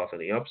can't pull off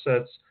any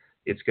upsets,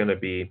 it's going to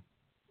be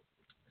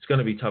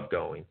tough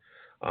going.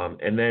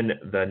 And then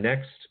the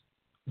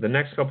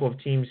next couple of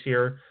teams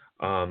here,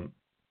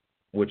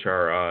 which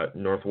are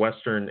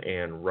Northwestern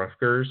and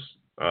Rutgers.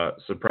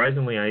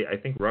 Surprisingly, I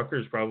think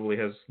Rutgers probably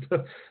has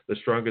the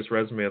strongest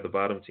resume of the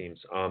bottom teams.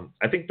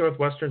 I think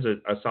Northwestern's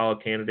a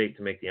solid candidate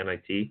to make the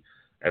NIT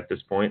at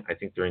this point. I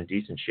think they're in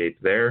decent shape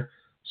there.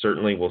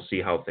 Certainly, we'll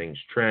see how things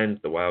trend.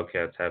 The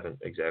Wildcats haven't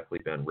exactly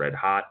been red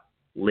hot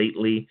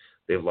lately.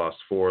 They've lost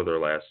 4 of their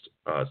last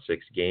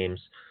 6 games.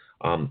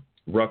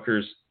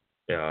 Rutgers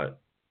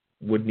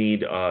would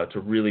need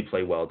to really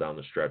play well down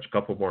the stretch. A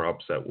couple more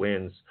upset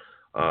wins,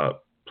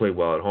 play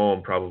well at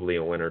home, probably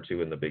a win or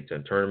 2 in the Big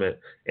Ten tournament,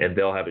 and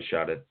they'll have a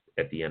shot at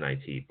the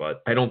NIT.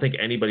 But I don't think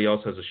anybody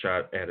else has a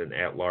shot at an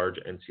at-large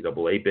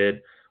NCAA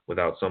bid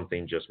without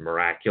something just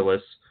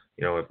miraculous.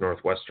 If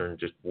Northwestern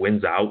just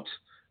wins out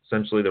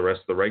essentially the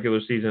rest of the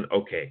regular season,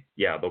 okay,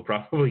 yeah, they'll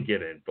probably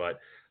get in, but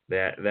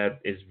that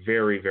is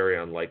very, very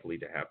unlikely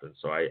to happen.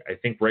 So I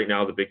think right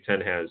now the Big Ten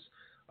has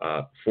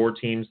 4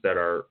 teams that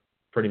are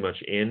pretty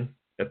much in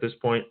at this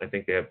point. I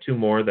think they have 2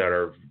 more that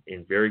are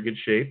in very good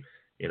shape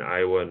in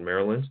Iowa and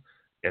Maryland.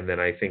 And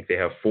then I think they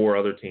have 4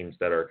 other teams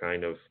that are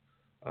kind of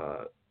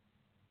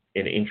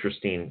in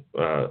interesting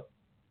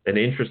an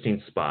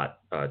interesting spot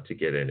to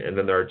get in. And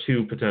then there are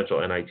two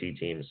potential NIT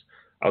teams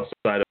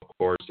outside, of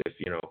course, if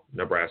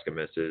Nebraska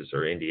misses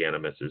or Indiana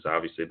misses,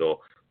 obviously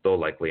they'll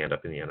likely end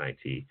up in the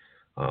NIT,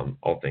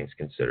 all things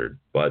considered.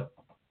 But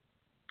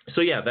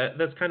so yeah,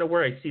 that's kind of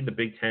where I see the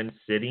Big Ten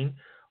sitting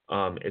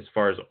as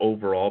far as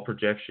overall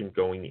projection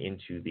going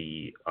into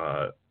the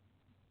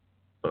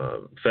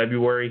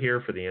February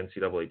here for the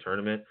NCAA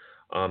tournament.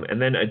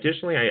 And then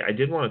additionally, I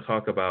did want to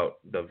talk about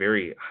the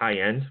very high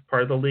end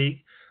part of the league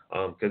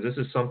because this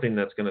is something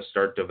that's going to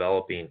start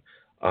developing.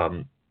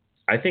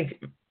 I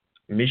think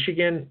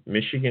Michigan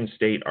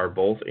State are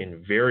both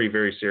in very,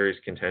 very serious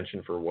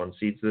contention for 1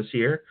 seeds this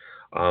year.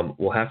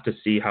 We'll have to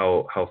see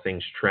how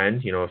things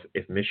trend.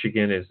 If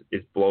Michigan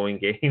is blowing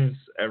games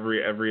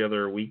every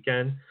other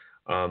weekend,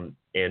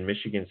 and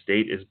Michigan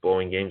State is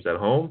blowing games at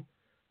home,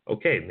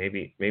 okay,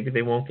 maybe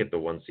they won't get the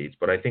 1 seeds.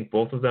 But I think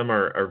both of them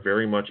are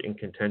very much in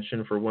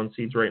contention for 1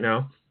 seeds right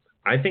now.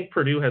 I think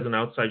Purdue has an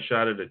outside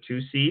shot at a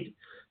 2 seed,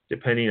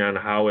 depending on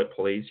how it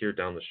plays here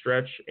down the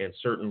stretch, and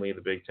certainly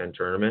the Big Ten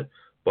tournament.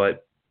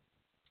 But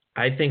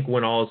I think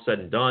when all is said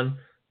and done,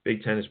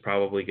 Big Ten is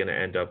probably going to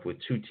end up with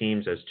 2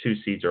 teams as 2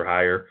 seeds or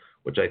higher,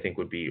 which I think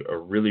would be a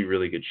really,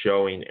 really good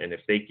showing. And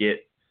if they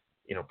get,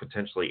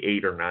 potentially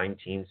 8 or 9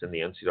 teams in the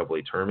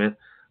NCAA tournament,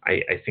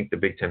 I think the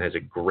Big Ten has a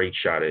great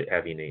shot at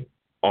having an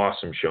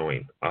awesome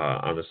showing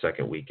on the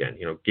second weekend.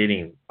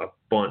 Getting a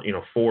bunch,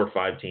 4 or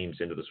 5 teams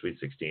into the Sweet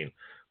 16,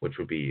 which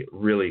would be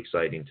really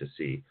exciting to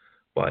see.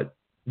 But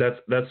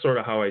that's sort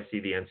of how I see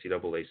the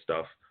NCAA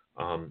stuff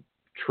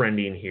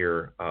trending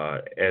here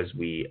as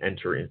we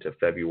enter into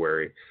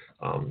February.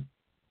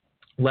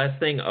 Last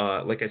thing,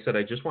 like I said,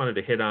 I just wanted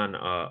to hit on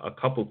a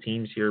couple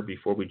teams here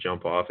before we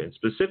jump off, and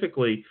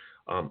specifically,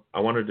 I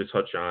wanted to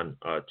touch on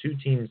 2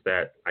 teams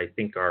that I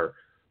think are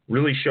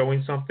really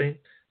showing something.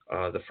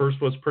 The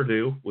first was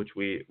Purdue, which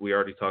we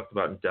already talked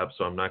about in depth,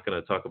 so I'm not going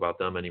to talk about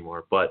them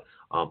anymore. But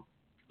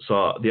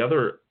so the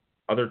other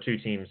 2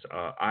 teams,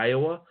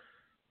 Iowa,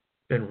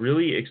 been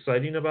really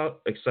excited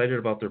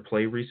about their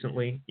play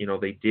recently.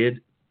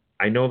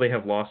 I know they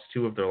have lost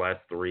 2 of their last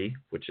 3,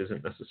 which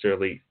isn't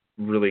necessarily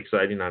really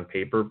exciting on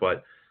paper,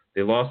 but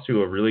they lost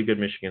to a really good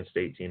Michigan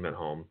State team at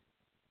home.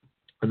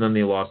 And then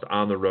they lost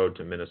on the road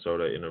to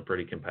Minnesota in a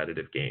pretty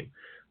competitive game.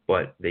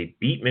 But they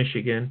beat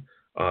Michigan.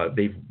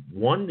 They've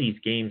won these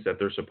games that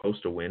they're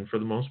supposed to win for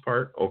the most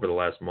part over the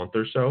last month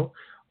or so.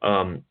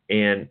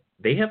 And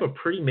they have a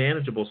pretty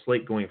manageable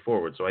slate going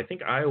forward. So I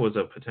think Iowa's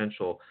a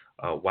potential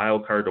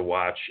wild card to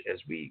watch as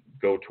we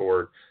go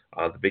toward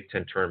the Big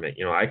Ten tournament.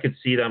 I could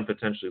see them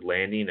potentially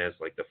landing as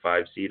like the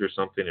 5 seed or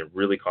something and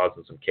really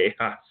causing some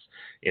chaos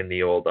in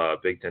the old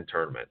Big Ten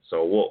tournament.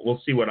 So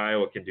we'll see what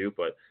Iowa can do,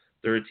 but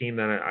they're a team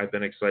that I've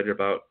been excited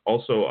about.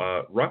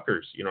 Also,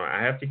 Rutgers.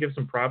 I have to give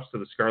some props to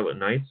the Scarlet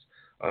Knights.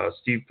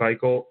 Steve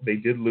Pikiell, they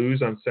did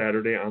lose on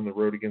Saturday on the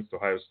road against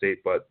Ohio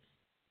State, but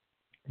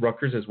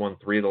Rutgers has won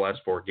 3 of the last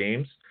 4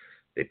 games.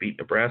 They beat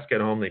Nebraska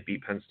at home. They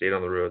beat Penn State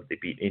on the road. They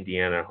beat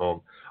Indiana at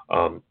home.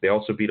 They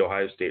also beat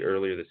Ohio State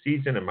earlier this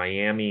season and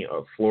Miami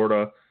of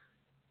Florida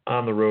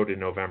on the road in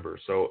November.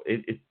 So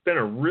it's been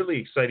a really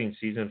exciting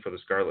season for the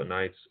Scarlet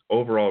Knights.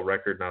 Overall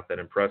record, not that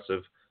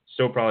impressive.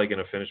 Still probably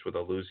going to finish with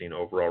a losing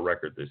overall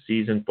record this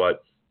season,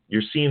 but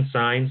you're seeing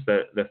signs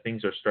that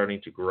things are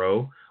starting to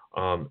grow.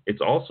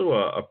 It's also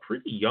a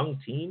pretty young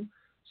team.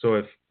 So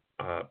if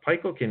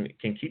Pikiell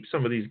can keep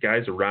some of these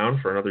guys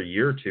around for another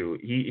year or 2,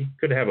 he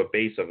could have a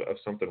base of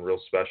something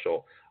real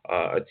special,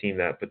 a team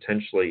that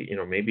potentially,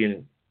 maybe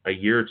in a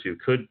year or 2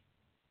 could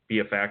be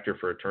a factor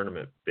for a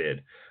tournament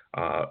bid.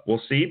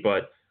 We'll see,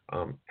 but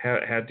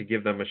had to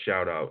give them a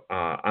shout out.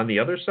 On the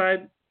other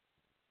side,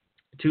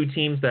 2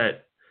 teams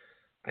that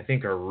I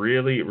think are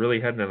really, really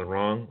heading in the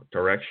wrong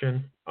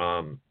direction.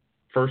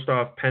 First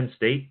off, Penn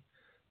State.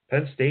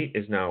 Penn State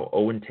is now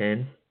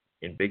 0-10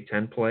 in Big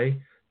Ten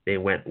play. They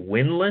went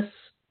winless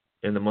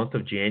in the month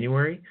of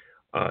January.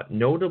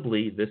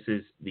 Notably, this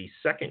is the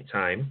second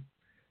time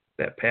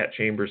that Pat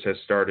Chambers has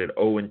started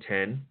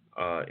 0-10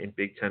 in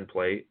Big Ten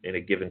play in a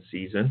given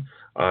season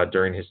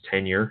during his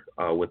tenure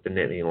with the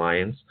Nittany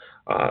Lions.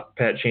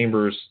 Pat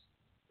Chambers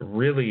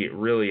really,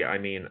 really, I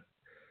mean,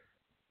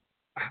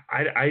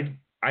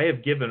 I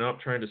have given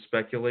up trying to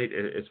speculate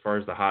as far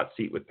as the hot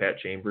seat with Pat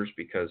Chambers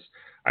because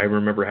I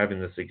remember having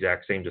this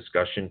exact same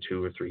discussion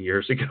 2 or 3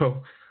 years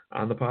ago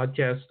on the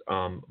podcast.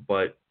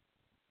 But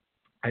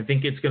I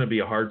think it's going to be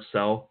a hard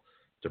sell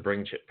to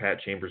bring Pat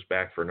Chambers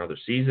back for another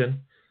season.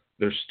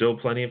 There's still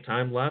plenty of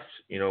time left.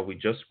 We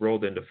just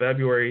rolled into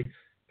February.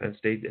 Penn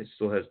State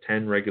still has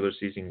 10 regular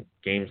season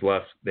games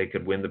left. They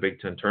could win the Big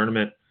Ten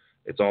tournament.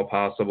 It's all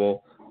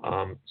possible.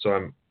 So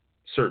I'm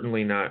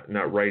certainly not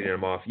writing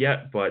them off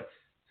yet, but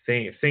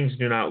things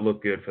do not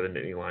look good for the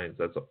Nittany Lions.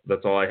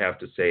 That's all I have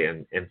to say.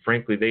 And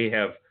frankly, they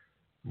have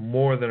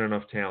more than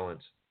enough talent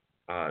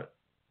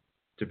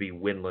to be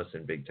winless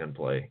in Big Ten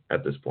play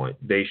at this point.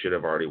 They should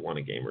have already won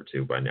a game or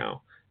 2 by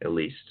now, at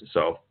least.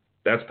 So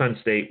that's Penn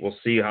State. We'll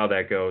see how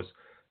that goes.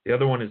 The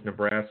other one is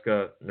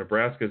Nebraska.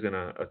 Nebraska's in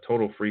a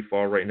total free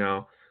fall right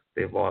now.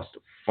 They've lost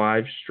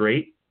 5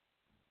 straight.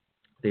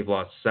 They've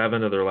lost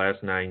 7 of their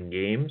last 9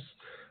 games.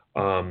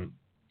 The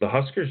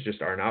Huskers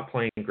just are not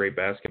playing great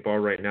basketball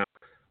right now.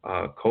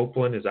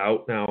 Copeland is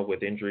out now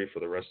with injury for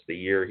the rest of the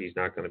year. He's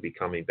not going to be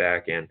coming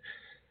back. And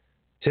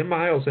Tim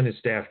Miles and his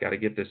staff got to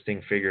get this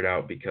thing figured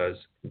out because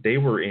they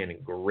were in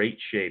great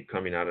shape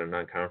coming out of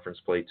non-conference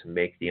play to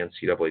make the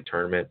NCAA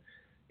tournament.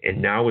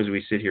 And now as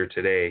we sit here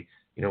today,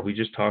 we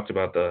just talked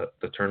about the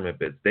tournament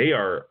bid. They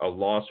are a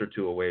loss or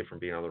 2 away from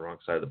being on the wrong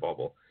side of the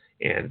bubble.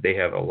 And they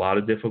have a lot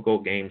of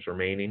difficult games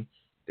remaining.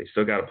 They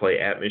still got to play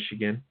at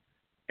Michigan,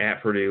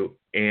 at Purdue,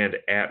 and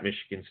at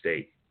Michigan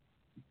State.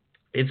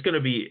 It'll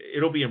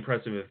be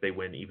impressive if they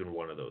win even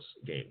one of those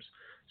games.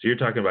 So you're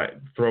talking about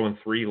throwing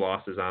 3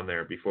 losses on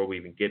there before we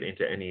even get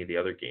into any of the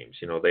other games.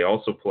 They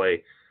also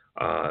play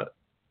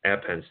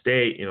at Penn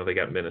State. They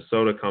got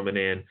Minnesota coming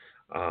in,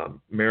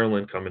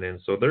 Maryland coming in.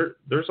 So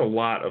there's a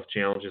lot of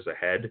challenges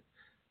ahead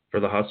for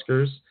the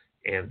Huskers.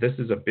 And this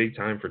is a big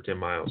time for Tim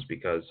Miles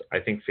because I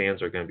think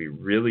fans are going to be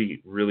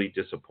really, really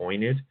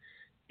disappointed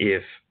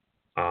if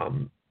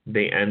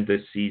they end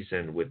this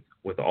season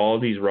with all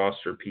these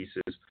roster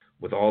pieces,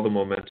 with all the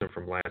momentum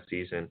from last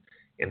season,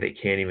 and they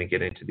can't even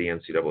get into the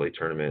NCAA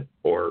tournament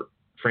or,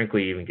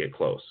 frankly, even get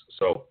close.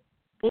 So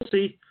we'll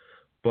see,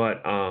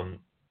 but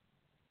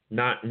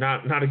not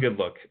a good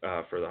look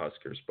for the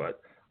Huskers.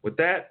 But with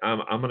that,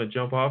 I'm going to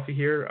jump off of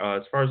here.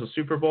 As far as the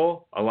Super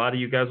Bowl, a lot of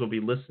you guys will be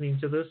listening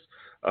to this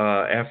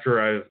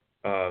after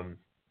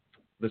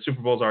the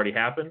Super Bowl's already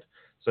happened,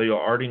 so you'll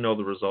already know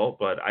the result.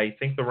 But I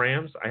think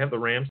I have the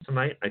Rams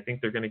tonight. I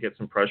think they're going to get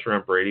some pressure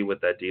on Brady with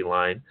that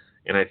D-line,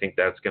 and I think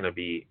that's going to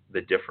be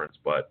the difference.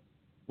 But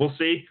we'll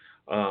see.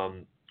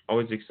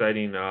 Always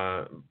exciting.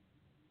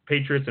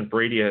 Patriots and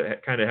Brady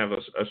kind of have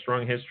a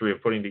strong history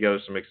of putting together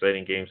some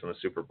exciting games in the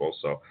Super Bowl.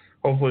 So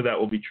hopefully that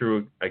will be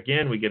true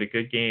again. We get a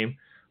good game.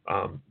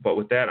 But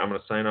with that, I'm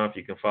going to sign off.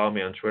 You can follow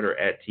me on Twitter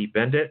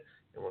 @TBendit,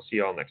 and we'll see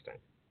you all next time.